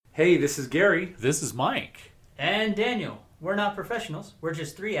Hey, this is Gary. This is Mike. And Daniel. We're not professionals. We're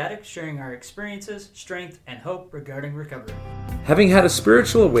just three addicts sharing our experiences, strength, and hope regarding recovery. Having had a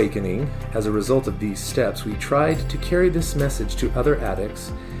spiritual awakening as a result of these steps, we tried to carry this message to other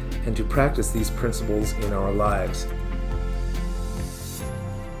addicts and to practice these principles in our lives.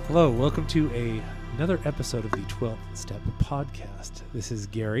 Hello, welcome to another episode of the 12th Step Podcast. This is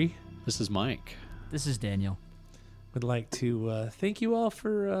Gary. This is Mike. This is Daniel. Would like to thank you all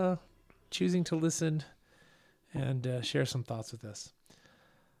for choosing to listen and share some thoughts with us.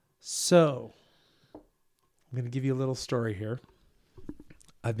 So, I'm going to give you a little story here.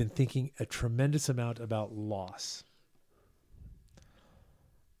 I've been thinking a tremendous amount about loss.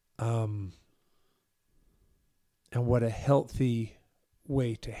 And what a healthy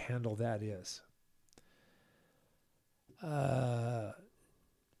way to handle that is.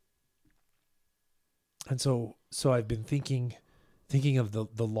 And so I've been thinking of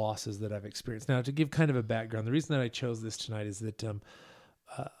the losses that I've experienced. Now, to give kind of a background, the reason that I chose this tonight is that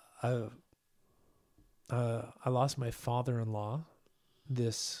I lost my father-in-law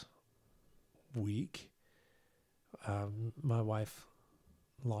this week. My wife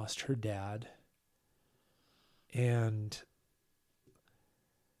lost her dad, and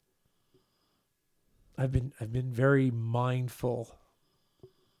I've been very mindful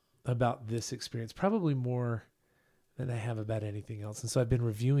about this experience, probably more than I have about anything else. And so I've been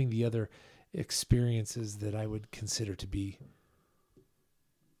reviewing the other experiences that I would consider to be,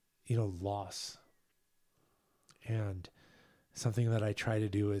 loss. And something that I try to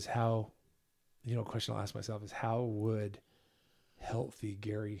do is a question I'll ask myself is, how would healthy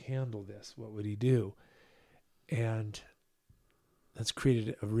Gary handle this? What would he do? And that's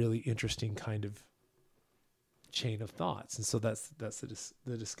created a really interesting kind of chain of thoughts. And so that's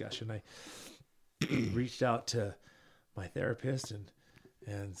the discussion. I reached out to my therapist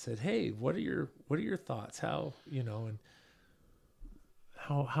and said, "Hey, what are your thoughts? How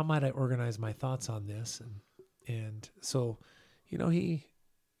might I organize my thoughts on this?" And so, he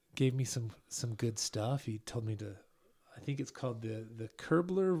gave me some good stuff. He told me I think it's called the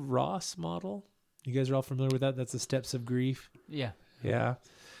Kübler-Ross model. You guys are all familiar with that? That's the steps of grief. Yeah. Yeah.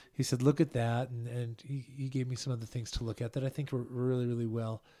 He said, look at that. And he gave me some other things to look at that I think were really, really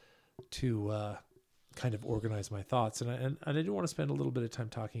well to kind of organize my thoughts. And I didn't want to spend a little bit of time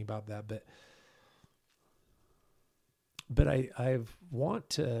talking about that, but I want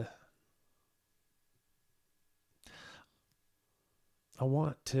to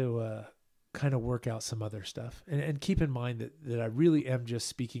kind of work out some other stuff and keep in mind that I really am just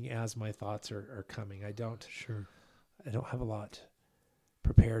speaking as my thoughts are coming. I don't have a lot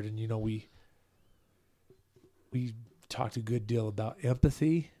prepared. And, we talked a good deal about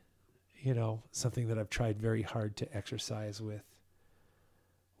empathy, something that I've tried very hard to exercise with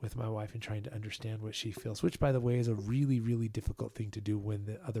my wife and trying to understand what she feels, which, by the way, is a really, really difficult thing to do when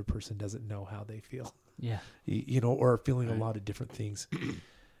the other person doesn't know how they feel. Yeah. Or feeling a lot of different things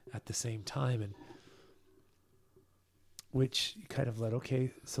at the same time. And which kind of led,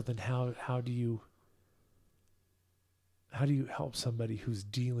 okay, so then how do you help somebody who's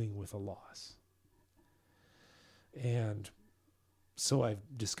dealing with a loss? And so I've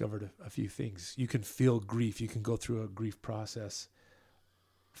discovered a few things. You can feel grief. You can go through a grief process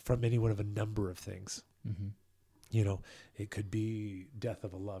from any one of a number of things. Mm-hmm. It could be death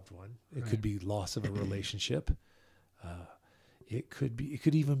of a loved one. It could be loss of a relationship. It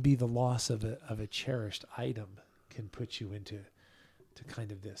could even be the loss of a cherished item can put you into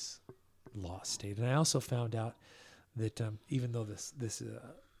kind of this loss state. And I also found out that even though this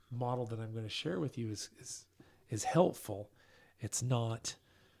model that I'm going to share with you is helpful, it's not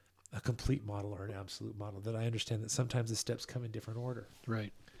a complete model or an absolute model. That I understand that sometimes the steps come in different order.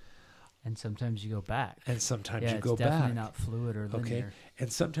 Right. And sometimes you go back. And sometimes you go back. It's definitely not fluid or linear. Okay.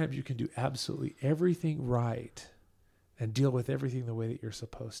 And sometimes you can do absolutely everything right and deal with everything the way that you're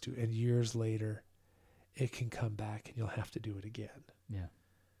supposed to. And years later, it can come back and you'll have to do it again. Yeah.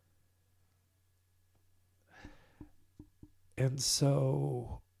 And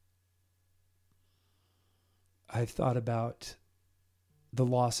so I thought about the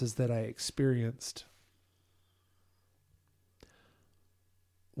losses that I experienced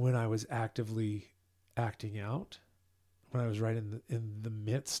when I was actively acting out, when I was right in the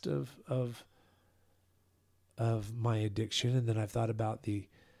midst of my addiction. And then I've thought about the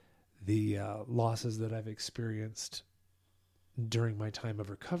losses that I've experienced during my time of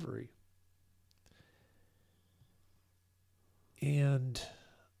recovery. And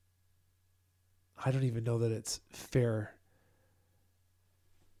I don't even know that it's fair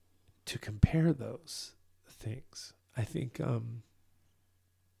to compare those things. I think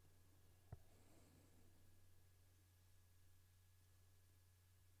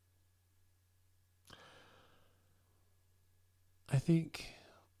think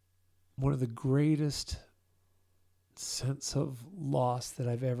one of the greatest sense of loss that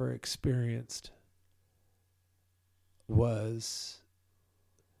I've ever experienced was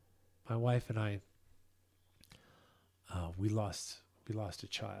my wife and I. We lost a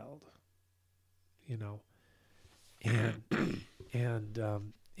child, and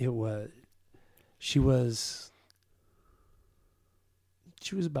she was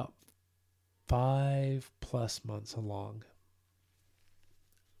about 5+ months along,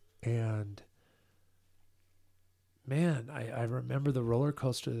 and man, I remember the roller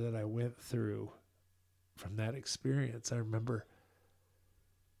coaster that I went through from that experience. I remember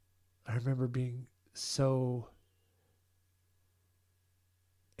being so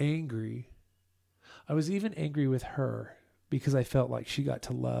angry. I was even angry with her because I felt like she got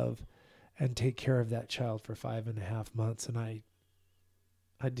to love and take care of that child for 5.5 months, and I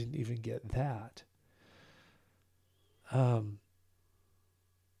didn't even get that.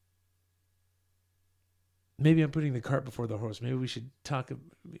 Maybe I'm putting the cart before the horse. Maybe we should kind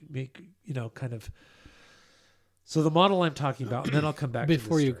of. So the model I'm talking about, and then I'll come back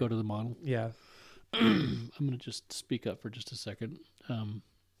Before to you go to the model. Yeah. I'm going to just speak up for just a second.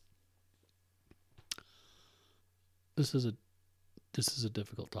 This is a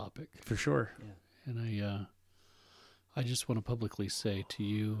difficult topic. For sure. Yeah. And I just want to publicly say to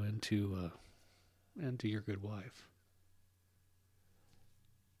you and to your good wife,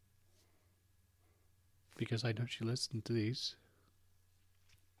 because I know she listened to these,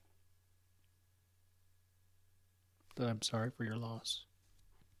 that I'm sorry for your loss.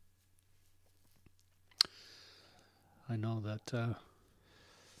 I know that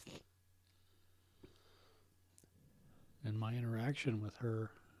in my interaction with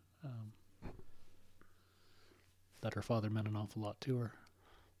her, that her father meant an awful lot to her.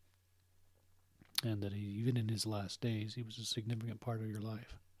 And that even in his last days, he was a significant part of your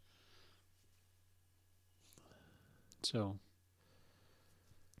life. So,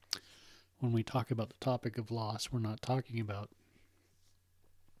 when we talk about the topic of loss, we're not talking about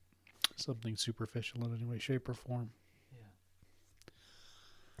something superficial in any way, shape, or form.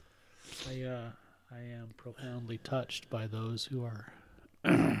 Yeah. I am profoundly touched by those who are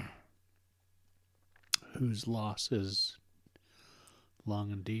whose loss is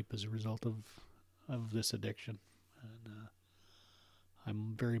long and deep as a result of this addiction. And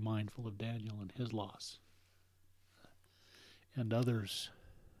I'm very mindful of Daniel and his loss. And others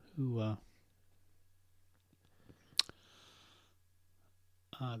who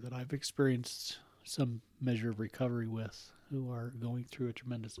that I've experienced some measure of recovery with, who are going through a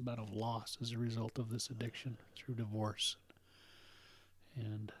tremendous amount of loss as a result of this addiction through divorce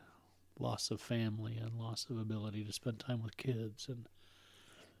and loss of family and loss of ability to spend time with kids.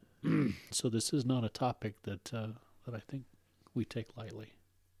 And so this is not a topic that I think we take lightly.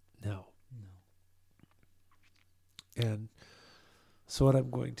 No. And so what I'm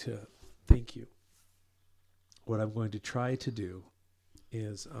going to try to do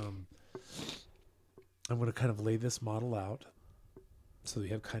is I'm going to kind of lay this model out so we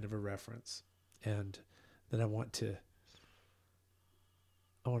have kind of a reference. And then I want to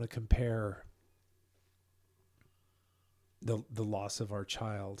compare the loss of our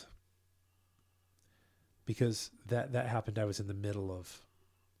child, because that happened. I was in the middle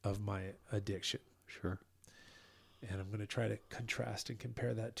of my addiction. Sure. And I'm going to try to contrast and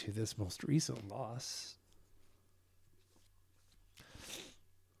compare that to this most recent loss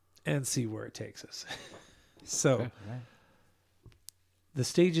and see where it takes us. So, Okay. Right. The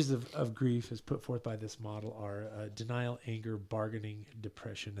stages of grief as put forth by this model are denial, anger, bargaining,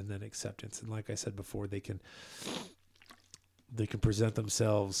 depression, and then acceptance. And like I said before, they can present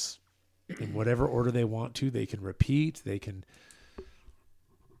themselves in whatever order they want to. They can repeat. They can.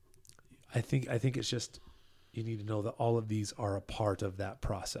 I think it's just, you need to know that all of these are a part of that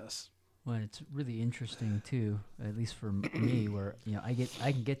process. Well, it's really interesting too, at least for me, where I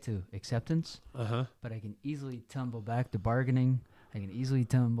can get to acceptance, but I can easily tumble back to bargaining. I can easily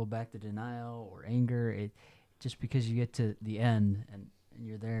tumble back to denial or anger. It just because you get to the end and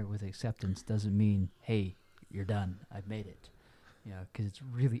you're there with acceptance doesn't mean, hey, you're done. I've made it. Because it's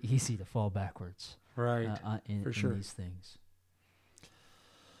really easy to fall backwards. Right. In these things.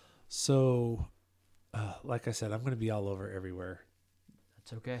 So, like I said, I'm going to be all over everywhere.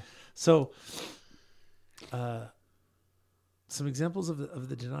 That's okay. So, some examples of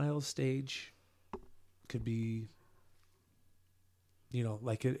the denial stage could be,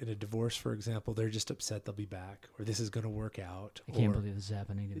 like in a divorce, for example, they're just upset they'll be back, or this is going to work out. I can't believe this is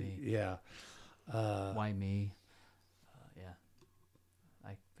happening to me. Yeah. Why me? Yeah.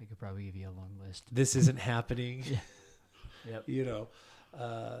 I could probably give you a long list. This isn't happening. Yeah. Yep. You know,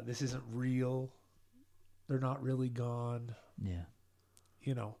 this isn't real. They're not really gone. Yeah.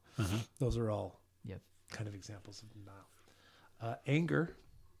 You know, those are all kind of examples of denial. Anger.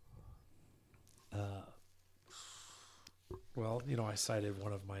 Well, you know, I cited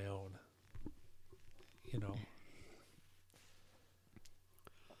one of my own. You know,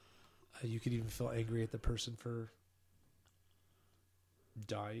 you could even feel angry at the person for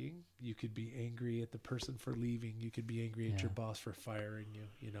dying. You could be angry at the person for leaving. You could be angry at your boss for firing you,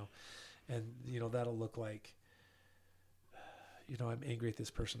 you know. And, you know, that'll look like, you know, I'm angry at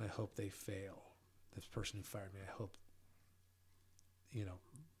this person. I hope they fail. This person who fired me, I hope, you know,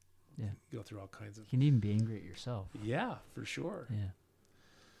 go through all kinds of... You can even be angry at yourself. Yeah, for sure.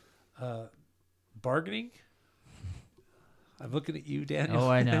 Yeah. Bargaining. I'm looking at you, Daniel. Oh,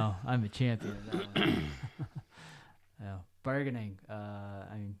 I know. I'm a champion of that one. Yeah. Bargaining.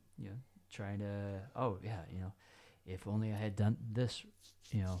 I mean, you know, trying to, you know, if only I had done this,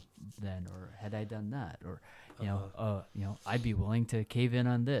 you know, then, or had I done that, or, you know, I'd be willing to cave in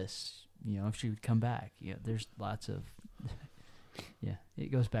on this, you know, if she would come back. You know, there's lots of,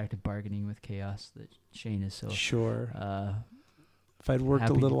 it goes back to bargaining with chaos that Shane is so sure. If I'd worked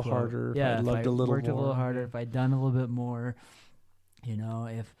a little harder, if I'd loved a little more. Worked a little harder, if I'd done a little bit more, you know,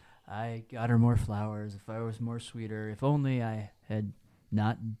 if I got her more flowers, if I was more sweeter, if only I had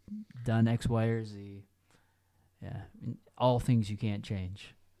not done X, Y, or Z. Yeah, I mean, all things you can't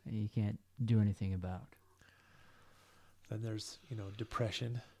change, you can't do anything about. Then there's, you know,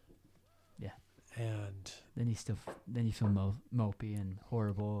 depression. Yeah. And then you feel mopey and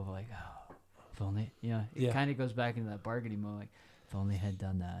horrible, of like, oh, if only, you know, it kind of goes back into that bargaining mode, like, if only I had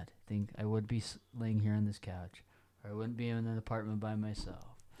done that, I think I would be laying here on this couch, or I wouldn't be in an apartment by myself.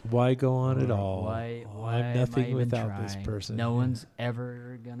 Why go on at all? Why I'm nothing without this person. No one's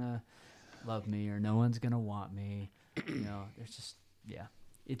ever gonna love me, or no one's gonna want me. You know, there's just,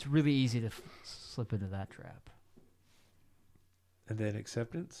 it's really easy to slip into that trap. And then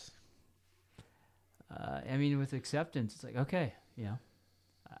acceptance? I mean, with acceptance, it's like, okay, you know,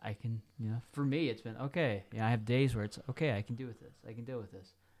 I can, you know, for me, it's been, okay, you know, I have days where it's, okay, I can deal with this. I can deal with this.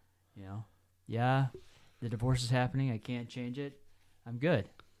 You know, the divorce is happening. I can't change it. I'm good.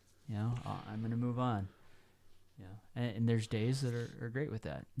 You know, I'm going to move on. You know, and there's days that are great with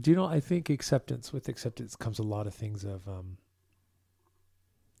that. Do you know, I think with acceptance comes a lot of things of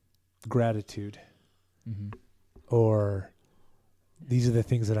gratitude. Mm-hmm. Or these are the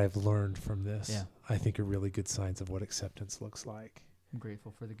things that I've learned from this. Yeah. I think are really good signs of what acceptance looks like. I'm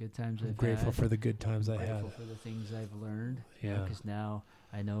grateful for the good times I've had. Grateful for the good times I had. Grateful for the things I've learned. Yeah. Because now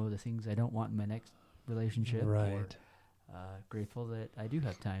I know the things I don't want in my next relationship. Right. Or, grateful that I do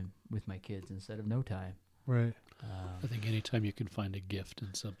have time with my kids instead of no time. Right. I think anytime you can find a gift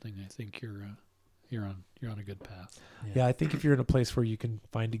in something, I think you're on a good path. Yeah, I think if you're in a place where you can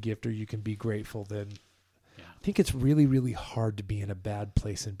find a gift or you can be grateful, then I think it's really, really hard to be in a bad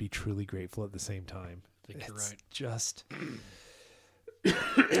place and be truly grateful at the same time. I think you're right. Just,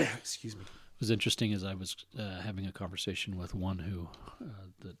 excuse me. It was interesting as I was having a conversation with one who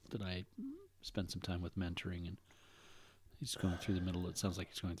that I spent some time with mentoring, and he's going through the middle. It sounds like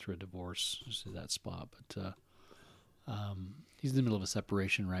he's going through a divorce, just at that spot, but he's in the middle of a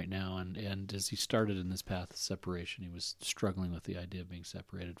separation right now, and as he started in this path of separation, he was struggling with the idea of being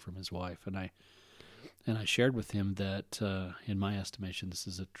separated from his wife, and I shared with him that, in my estimation, this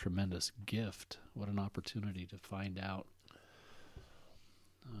is a tremendous gift. What an opportunity to find out,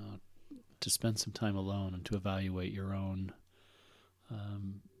 to spend some time alone and to evaluate your own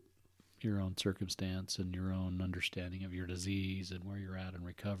circumstance and your own understanding of your disease and where you're at in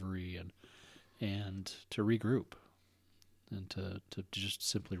recovery, and to regroup, and to just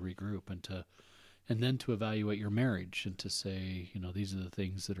simply regroup, and then to evaluate your marriage and to say, you know, these are the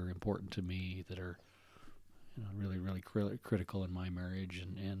things that are important to me, that are, you know, really, really critical in my marriage,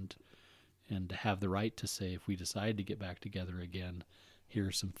 and to have the right to say, if we decide to get back together again, here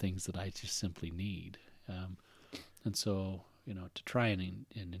are some things that I just simply need. And so, you know, to try and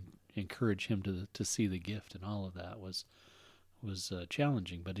encourage him to see the gift in all of that was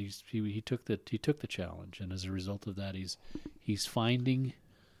challenging, but he took the challenge, and as a result of that, he's finding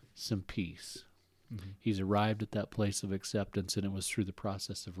some peace. Mm-hmm. He's arrived at that place of acceptance, and it was through the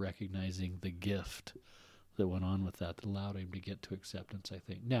process of recognizing the gift that went on with that allowed him to get to acceptance, I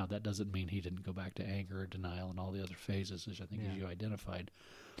think. Now, that doesn't mean he didn't go back to anger or denial and all the other phases, which I think as you identified.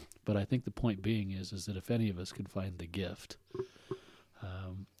 But I think the point being is that if any of us can find the gift,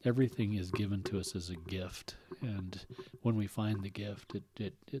 everything is given to us as a gift. And when we find the gift,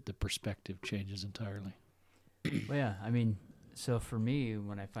 the perspective changes entirely. Well, yeah, I mean, so for me,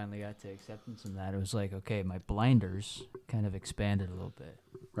 when I finally got to acceptance in that, it was like, okay, my blinders kind of expanded a little bit.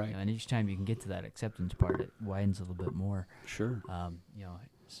 Right. You know, and each time you can get to that acceptance part, it widens a little bit more. Sure.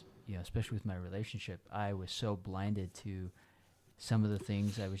 Especially with my relationship, I was so blinded to some of the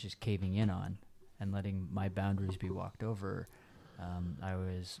things I was just caving in on and letting my boundaries be walked over. I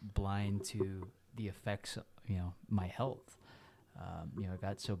was blind to the effects, my health. It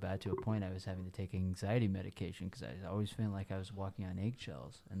got so bad to a point I was having to take anxiety medication because I was always feeling like I was walking on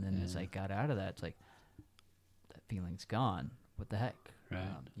eggshells. And then as I got out of that, it's like, that feeling's gone. What the heck? Right.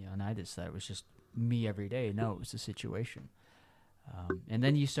 And I just thought it was just me every day. No, it was the situation. And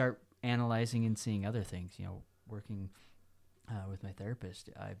then you start analyzing and seeing other things. Working with my therapist,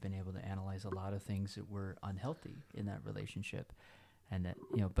 I've been able to analyze a lot of things that were unhealthy in that relationship. And that,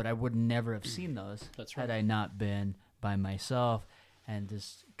 but I would never have seen those had I not been by myself and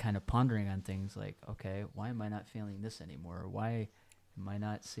just kind of pondering on things like, okay, why am I not feeling this anymore? Or why am I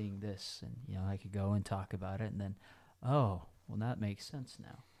not seeing this? And, I could go and talk about it and then, oh, well, that makes sense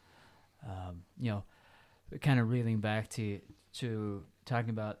now. Kind of reeling back to talking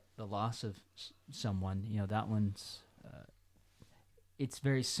about the loss of someone, that one's, it's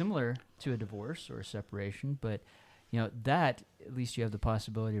very similar to a divorce or a separation, but, that at least you have the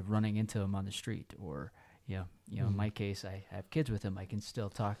possibility of running into them on the street or, in my case, I have kids with him. I can still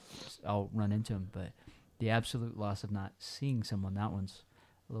talk. I'll run into him, but the absolute loss of not seeing someone, that one's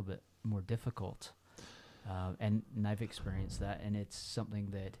a little bit more difficult. And I've experienced that, and it's something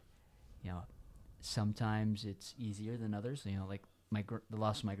that, sometimes it's easier than others. Like the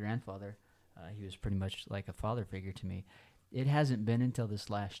loss of my grandfather, he was pretty much like a father figure to me. It hasn't been until this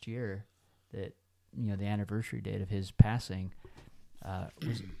last year that, the anniversary date of his passing, I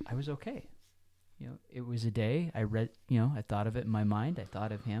was okay. It was a day I read, I thought of it in my mind. I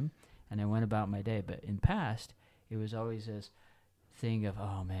thought of him and I went about my day. But in past, it was always this thing of,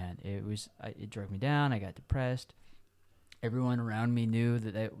 oh man, it drove me down. I got depressed. Everyone around me knew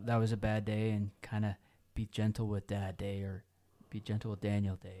that was a bad day and kind of be gentle with Dad day or be gentle with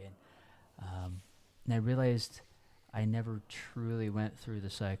Daniel day. And I realized I never truly went through the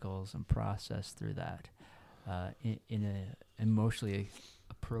cycles and processed through that in an emotionally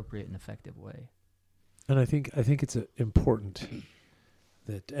appropriate and effective way. And I think it's important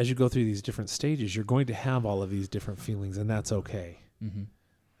that as you go through these different stages, you're going to have all of these different feelings, and that's okay. Mm-hmm.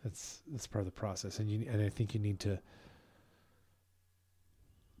 That's part of the process, and I think you need to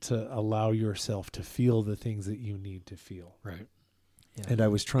allow yourself to feel the things that you need to feel. Right. Yeah. And I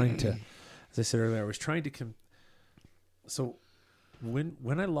was trying to, as I said earlier, so when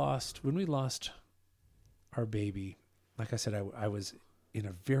we lost our baby, like I said, I was in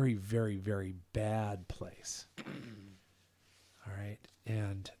a very, very, very bad place. All right.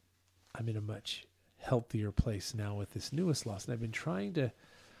 And I'm in a much healthier place now with this newest loss. And I've been trying to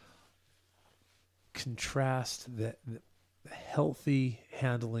contrast the healthy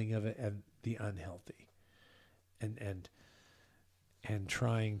handling of it and the unhealthy. And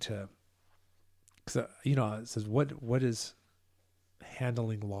trying to, because, it says, what does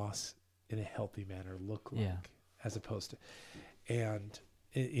handling loss in a healthy manner look like as opposed to, and,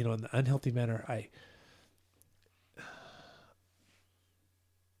 in the unhealthy manner,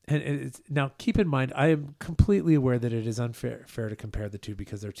 and it's, now keep in mind, I am completely aware that it is unfair to compare the two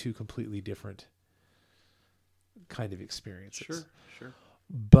because they're two completely different kind of experiences. Sure.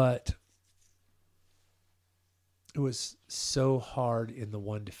 But it was so hard in the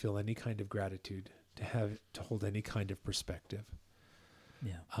one to feel any kind of gratitude, to hold any kind of perspective.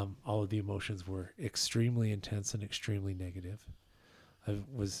 Yeah. All of the emotions were extremely intense and extremely negative. I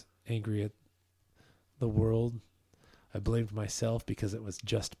was angry at the world. I blamed myself because it was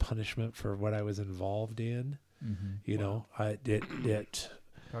just punishment for what I was involved in. Mm-hmm. It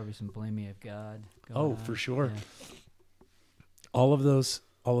probably some blaming of God. Oh, for sure. Yeah. All of those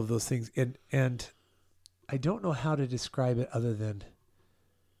things, and I don't know how to describe it other than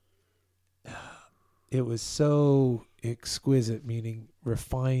it was so exquisite, meaning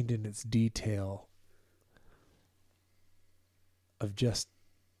refined in its detail of just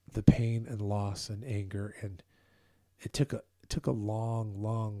the pain and loss and anger, and it took a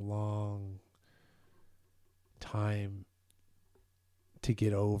long time to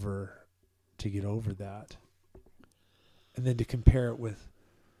get over that, and then to compare it with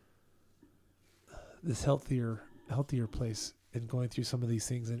this healthier place and going through some of these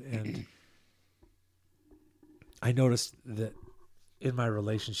things, and I noticed that in my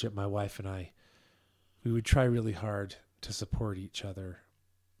relationship, my wife and I, we would try really hard to support each other,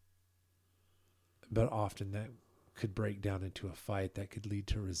 but often that could break down into a fight that could lead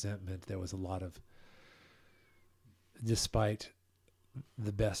to resentment. There was a lot of despite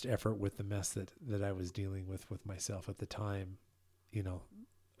the best effort with the mess that I was dealing with myself at the time, you know,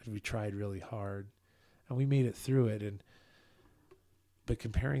 we tried really hard and we made it through it. But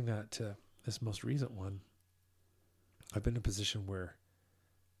comparing that to this most recent one, I've been in a position where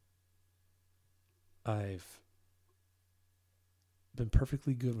I've been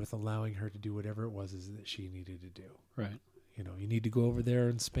perfectly good with allowing her to do whatever it was that she needed to do. Right. You know, you need to go over there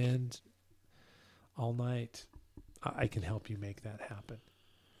and spend all night. I can help you make that happen.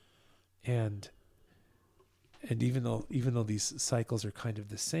 And even though these cycles are kind of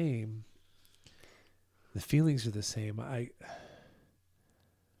the same, the feelings are the same.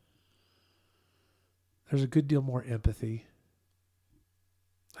 There's a good deal more empathy.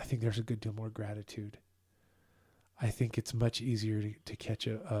 I think there's a good deal more gratitude. I think it's much easier to catch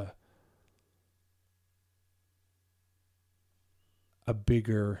a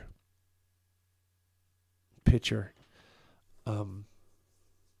bigger picture.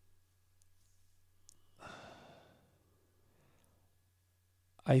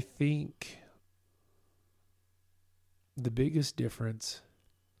 I think the biggest difference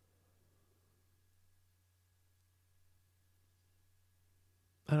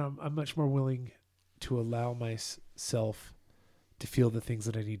and I'm much more willing to allow myself to feel the things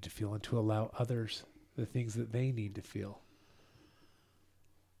that I need to feel and to allow others the things that they need to feel.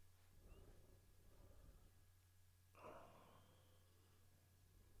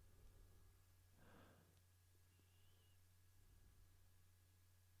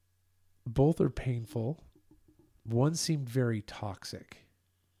 Both are painful. One seemed very toxic.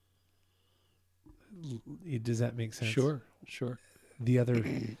 Does that make sense? Sure. The other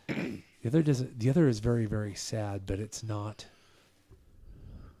doesn't. The other is very, very sad, but it's not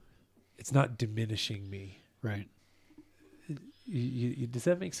diminishing me. Right. Does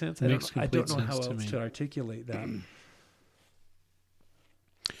that make sense? I don't know how else to articulate that.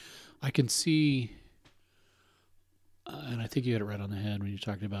 I can see, and I think you hit it right on the head when you're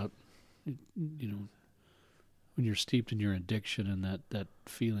talking about, you know, when you're steeped in your addiction and that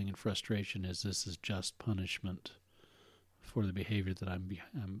feeling and frustration is this is just punishment for the behavior that I'm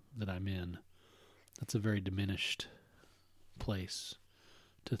in. That's a very diminished place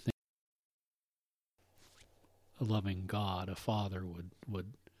to think. A loving God, a father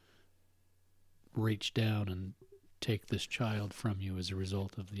would reach down and take this child from you as a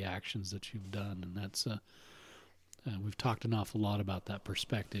result of the actions that you've done, and that's we've talked an awful lot about that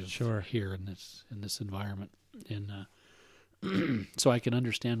perspective here in this environment, and so I can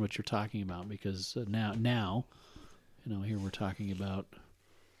understand what you're talking about because now, you know, here we're talking about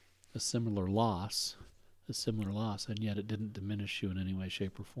a similar loss, and yet it didn't diminish you in any way,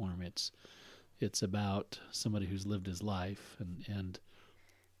 shape, or form. It's about somebody who's lived his life, and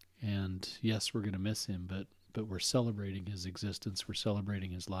yes, we're going to miss him, but we're celebrating his existence, we're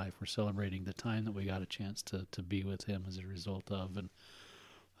celebrating his life, we're celebrating the time that we got a chance to be with him as a result of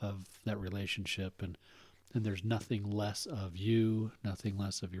that relationship, and there's nothing less of you, nothing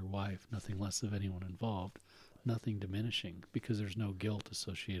less of your wife, nothing less of anyone involved, nothing diminishing, because there's no guilt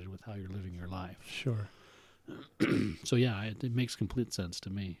associated with how you're living your life. Sure. So yeah, it makes complete sense to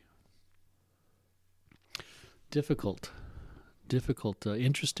me. Difficult,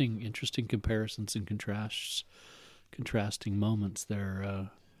 interesting comparisons and contrasting moments there.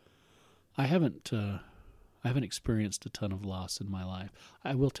 I haven't experienced a ton of loss in my life.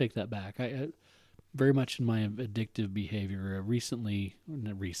 I will take that back. I very much in my addictive behavior. Listen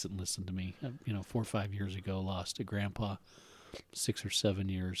to me. 4 or 5 years ago, lost a grandpa. 6 or 7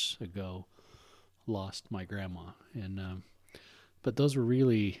 years ago, lost my grandma. And but those were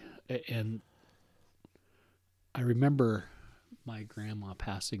really, and I remember my grandma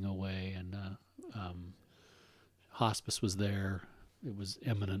passing away, and hospice was there. It was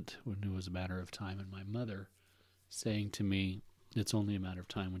imminent when it was a matter of time, and my mother saying to me, "It's only a matter of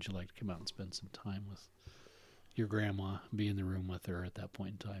time. Would you like to come out and spend some time with your grandma, be in the room with her at that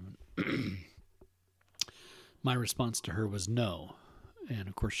point in time?" And my response to her was no. And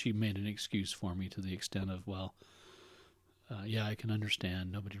of course, she made an excuse for me to the extent of, well, yeah, I can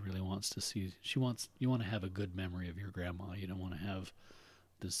understand. Nobody really wants to see. You want to have a good memory of your grandma. You don't want to have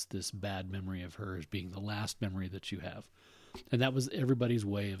this bad memory of her as being the last memory that you have. And that was everybody's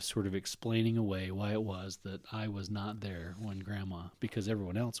way of sort of explaining away why it was that I was not there when grandma, because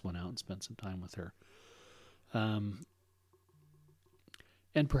everyone else went out and spent some time with her. And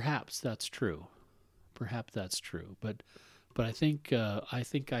perhaps that's true. But I think in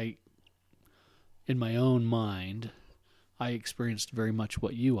my own mind, I experienced very much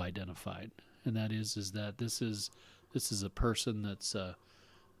what you identified, and that is that this is a person that's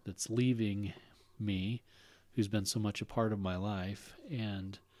leaving me, who's been so much a part of my life,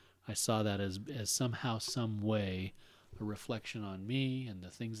 and I saw that as somehow, some way, a reflection on me and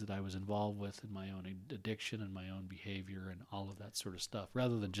the things that I was involved with in my own addiction and my own behavior and all of that sort of stuff,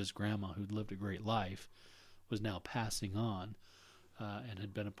 rather than just grandma who'd lived a great life was now passing on and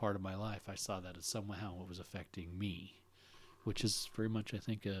had been a part of my life. I saw that as somehow it was affecting me, which is very much, I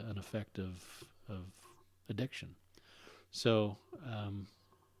think, an effect of addiction. So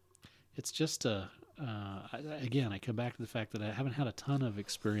it's just again, I come back to the fact that I haven't had a ton of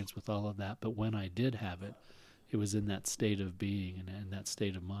experience with all of that, but when I did have it, it was in that state of being and that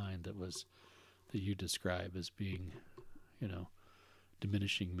state of mind that you describe as being,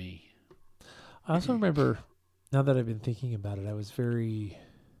 diminishing me. I also remember, now that I've been thinking about it, I was very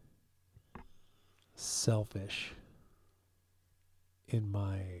selfish in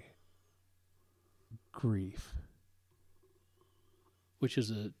my grief. Which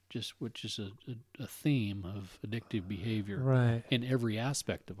is a theme of addictive behavior, right, in every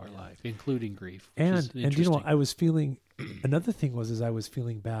aspect of our life, including grief. And you know what I was feeling? Another thing was I was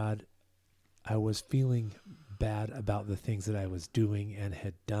feeling bad. I was feeling bad about the things that I was doing and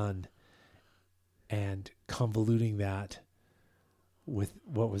had done, and convoluting that with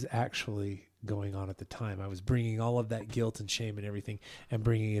what was actually going on at the time. I was bringing all of that guilt and shame and everything, and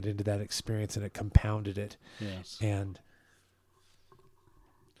bringing it into that experience, and it compounded it. Yes, and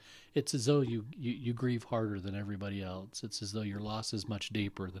it's as though you grieve harder than everybody else. It's as though your loss is much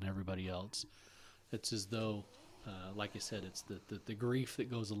deeper than everybody else. It's as though, like I said, it's the grief that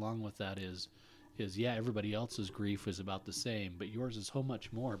goes along with that is everybody else's grief is about the same, but yours is so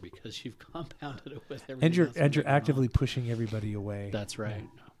much more because you've compounded it with everything. And you're actively pushing everybody away. That's right.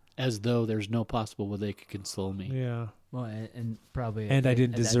 As though there's no possible way they could console me. Yeah. Well, and probably, and I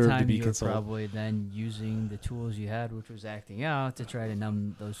didn't deserve to be you were consoled. Probably then using the tools you had, which was acting out, to try to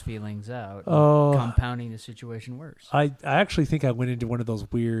numb those feelings out, compounding the situation worse. I actually think I went into one of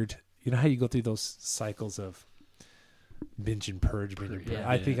those weird, you know how you go through those cycles of binge and purge.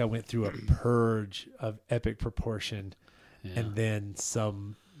 I think I went through a purge of epic proportion, and then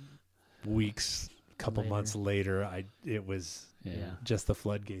some weeks, couple months later, it was just the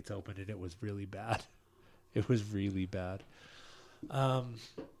floodgates opened, and it was really bad. It was really bad.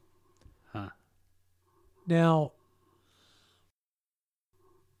 Now,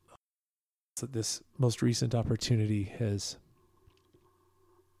 so this most recent opportunity has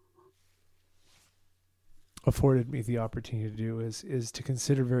afforded me the opportunity to do is to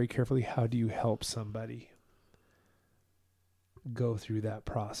consider very carefully, how do you help somebody go through that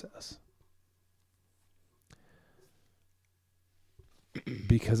process?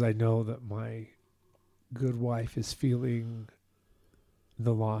 Because I know that my good wife is feeling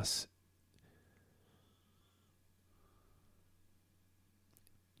the loss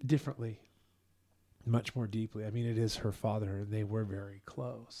differently, much more deeply. I mean, it is her father, and they were very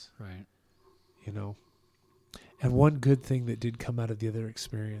close. Right. And one good thing that did come out of the other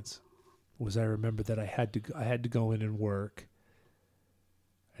experience was I remember that I had to go in and work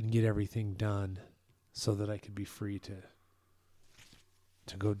and get everything done so that I could be free to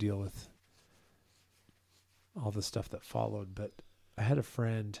go deal with all the stuff that followed. But I had a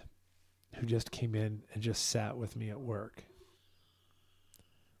friend who just came in and just sat with me at work.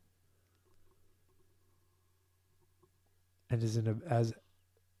 And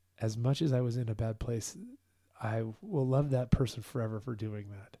as much as I was in a bad place, I will love that person forever for doing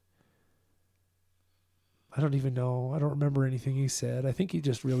that. I don't even know. I don't remember anything he said. I think he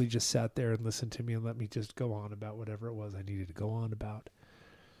just really just sat there and listened to me and let me just go on about whatever it was I needed to go on about.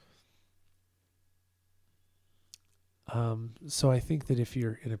 So I think that if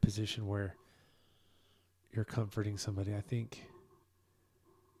you're in a position where you're comforting somebody, I think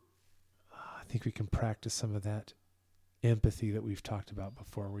we can practice some of that empathy that we've talked about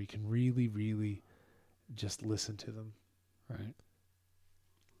before, where you can really, really just listen to them. Right.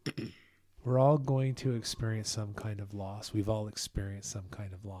 We're all going to experience some kind of loss. We've all experienced some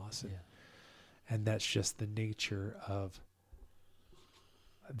kind of loss. And that's just the nature of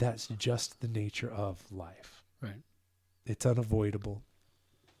life. Right. It's unavoidable.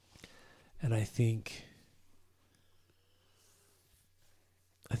 And I think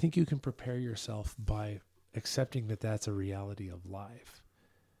you can prepare yourself by accepting that that's a reality of life.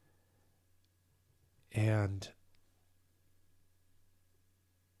 And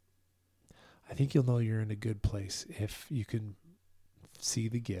I think you'll know you're in a good place if you can see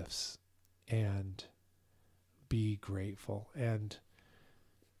the gifts and be grateful. And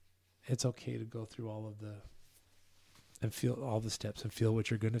it's okay to go through and feel all the steps and feel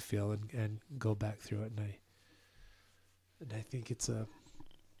what you're going to feel and go back through it. And I think it's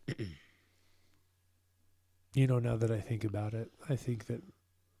Now that I think about it, I think that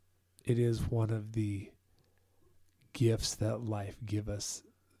it is one of the gifts that life give us,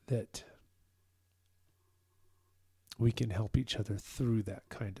 that we can help each other through that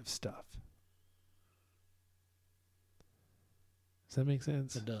kind of stuff. Does that make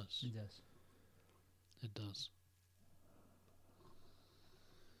sense? It does. It does. It does.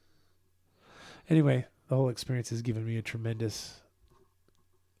 Anyway, the whole experience has given me a tremendous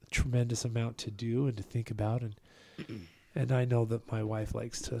amount to do and to think about, and I know that my wife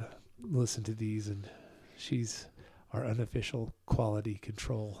likes to listen to these, and she's our unofficial quality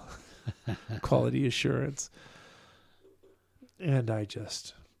control, quality assurance. And I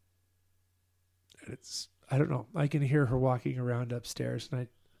don't know. I can hear her walking around upstairs, and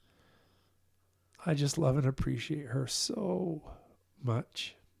I just love and appreciate her so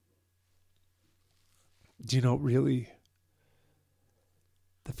much. Really,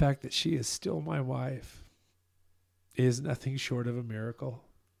 the fact that she is still my wife is nothing short of a miracle.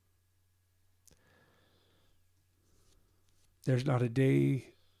 There's not a day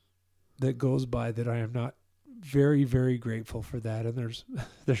that goes by that I am not very, very grateful for that. And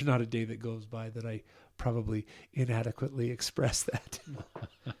there's not a day that goes by that I probably inadequately express that.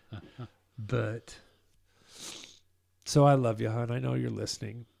 But so I love you, hon. I know you're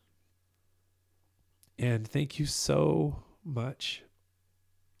listening. And thank you so much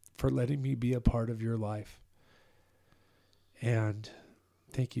for letting me be a part of your life. And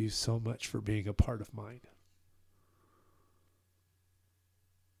thank you so much for being a part of mine.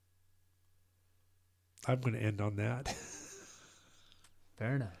 I'm going to end on that.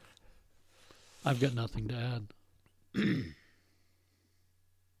 Fair enough. I've got nothing to add.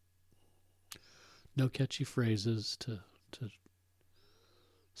 No catchy phrases to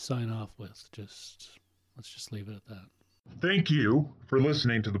sign off with. Let's just leave it at that. Thank you for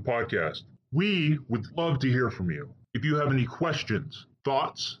listening to the podcast. We would love to hear from you. If you have any questions,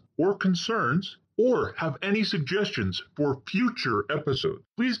 thoughts, or concerns, or have any suggestions for future episodes,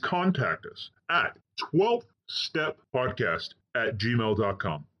 please contact us at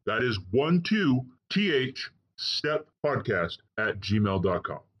 12steppodcast@gmail.com. That is 12th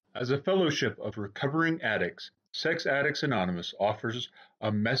steppodcast@gmail.com. As a fellowship of recovering addicts, Sex Addicts Anonymous offers a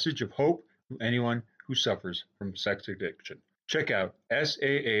message of hope to anyone who suffers from sex addiction. Check out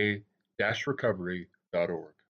saa-recovery.org.